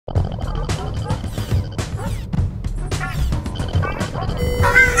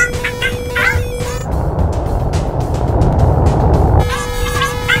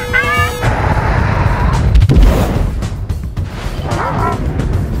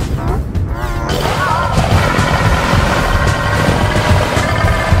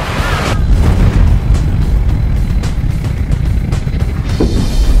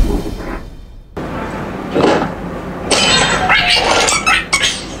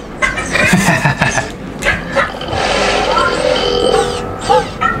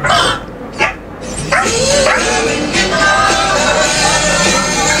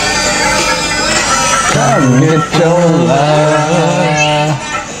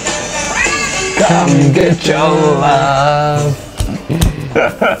Come get your love.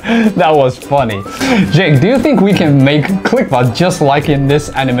 That was funny. Jake, do you think we can make ClicBot just like in this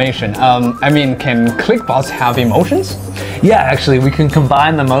animation? I mean, can ClicBots have emotions? Yeah, actually, we can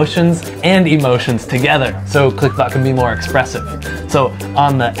combine the motions and emotions together so ClicBot can be more expressive. So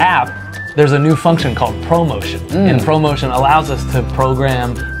on the app, there's a new function called ProMotion. And ProMotion allows us to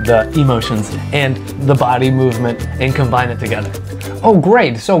program the emotions and the body movement and combine it together. Oh,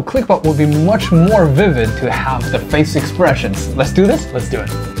 great. So ClicBot will be much more vivid to have the face expressions. Let's do this? Let's do it.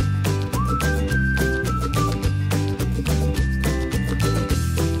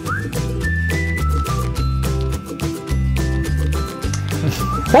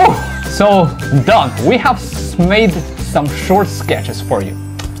 Oh, so done. We have made some short sketches for you.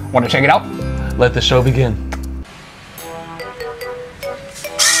 Want to check it out? Let the show begin.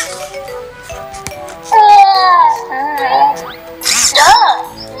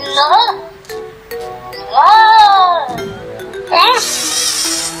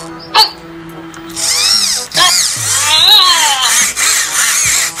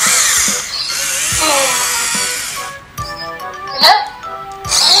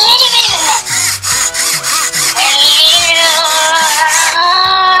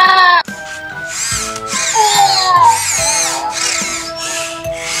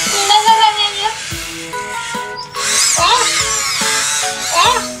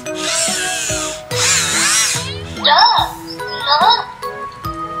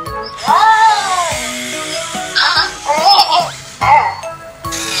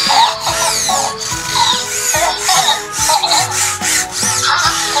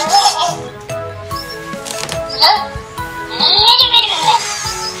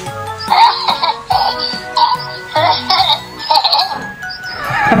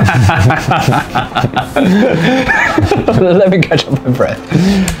 Let me catch up my breath.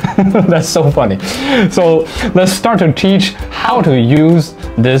 That's so funny. So let's start to teach how to use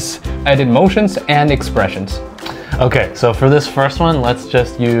this edit motions and expressions. Okay, so for this first one, let's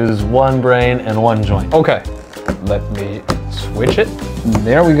just use one brain and one joint. Okay, let me switch it.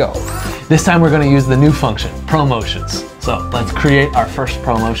 There we go. This time we're going to use the new function, ProMotions. So let's create our first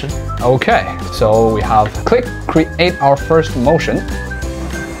ProMotion. Okay, so we have create our first motion.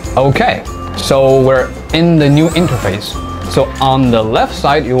 Okay, so we're in the new interface. So on the left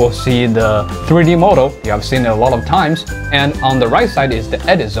side, you will see the 3D model. You have seen it a lot of times. And on the right side is the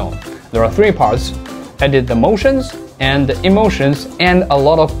edit zone. There are three parts: edit the motions and the emotions, and a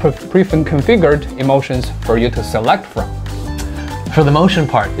lot of pre-configured emotions for you to select from. For the motion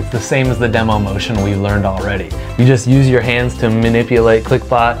part, it's the same as the demo motion we learned already. You just use your hands to manipulate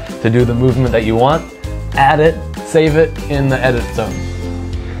ClicBot to do the movement that you want, add it, save it in the edit zone.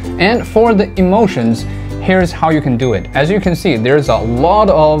 And for the emotions, here's how you can do it. As you can see, there's a lot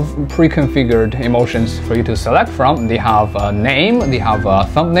of pre-configured emotions for you to select from. They have a name, they have a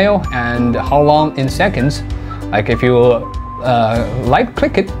thumbnail, and how long in seconds. Like if you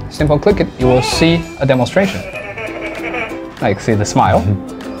click it, simple click it, you will see a demonstration. Like see the smile.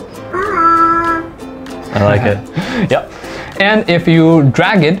 I like it. Yep. And if you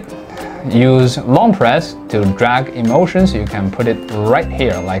drag it, use long press to drag emotions. You can put it right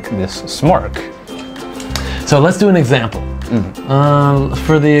here, like this smirk. So let's do an example.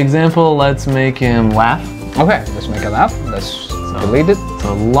 For the example, let's make him laugh. Okay, let's make a laugh. Let's delete it.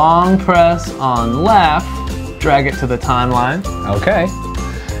 So long press on laugh, drag it to the timeline. Okay.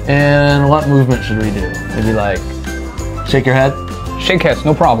 And what movement should we do? Maybe like shake your head? Shake heads,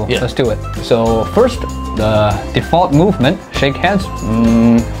 no problem. Yeah. Let's do it. So first, the default movement, shake heads.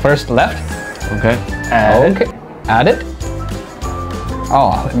 First left. Okay. Add it.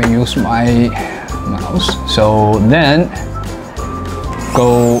 Oh, let me use my mouse. So then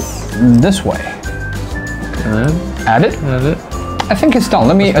go this way. And add it. I think it's done.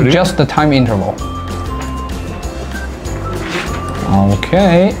 Let me adjust the time interval.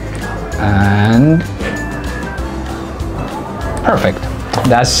 Okay. And perfect.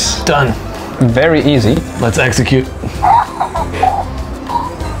 That's done. Very easy. Let's execute.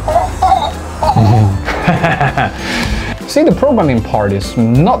 See, the programming part is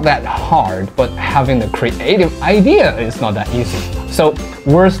not that hard, but having the creative idea is not that easy. So,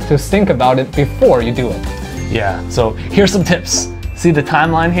 worth to think about it before you do it. Yeah, so here's some tips. See the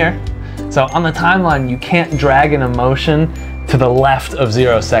timeline here? So on the timeline, you can't drag an emotion to the left of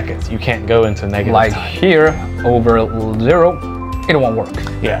 0 seconds. You can't go into negative like time. Here, over 0, it won't work.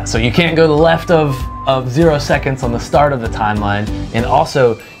 Yeah, so you can't go to the left of 0 seconds on the start of the timeline, and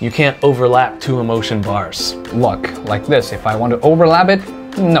also you can't overlap 2 emotion bars. Look, like this, if I want to overlap it,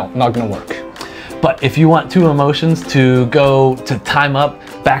 no, not gonna work. But if you want two emotions to go to time up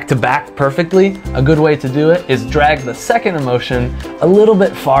back to back perfectly, a good way to do it is drag the second emotion a little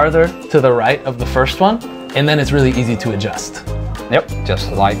bit farther to the right of the first one, and then it's really easy to adjust. Yep,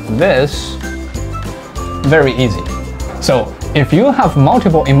 just like this. Very easy. So if you have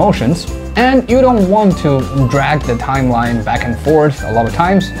multiple emotions and you don't want to drag the timeline back and forth a lot of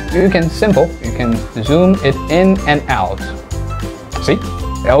times, you can zoom it in and out. See?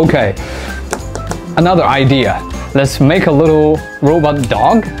 Okay. Another idea. Let's make a little robot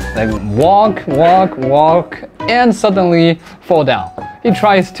dog that walk, walk, walk, and suddenly fall down. He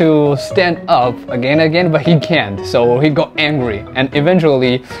tries to stand up again and again, but he can't. So he got angry, and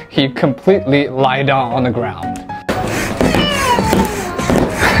eventually he completely lie down on the ground.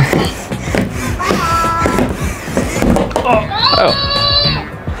 Oh.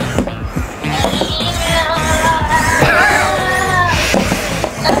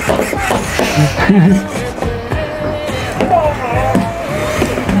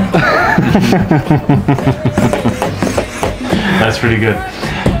 That's pretty good.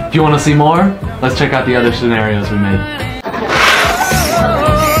 If you want to see more, let's check out the other scenarios we made.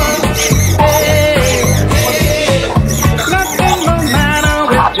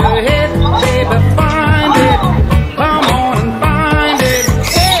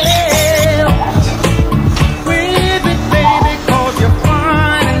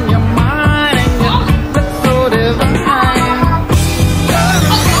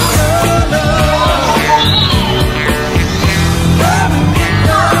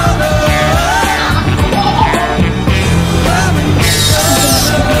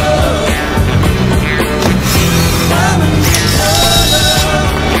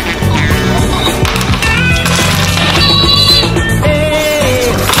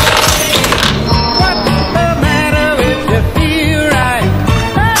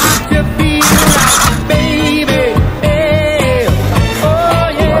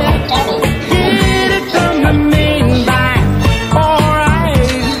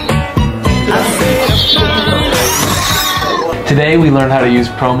 Today we learned how to use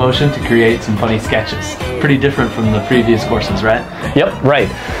ProMotion to create some funny sketches. Pretty different from the previous courses, right? Yep, right.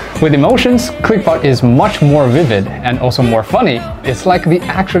 With emotions, ClicBot is much more vivid and also more funny. It's like we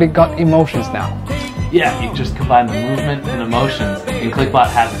actually got emotions now. Yeah, you just combine the movement and emotions, and ClicBot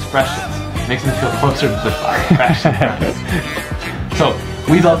has expressions. Makes me feel closer to ClicBot. So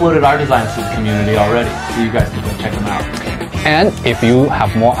we've uploaded our designs to the community already, so you guys can go check them out. And if you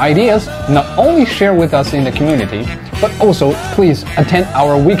have more ideas, not only share with us in the community, but also please attend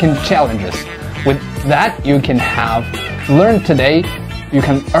our weekend challenges. With that, you can have learned today, you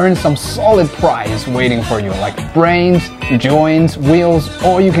can earn some solid prize waiting for you, like brains, joints, wheels,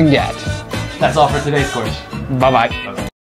 all you can get. That's all for today's course. Bye-bye.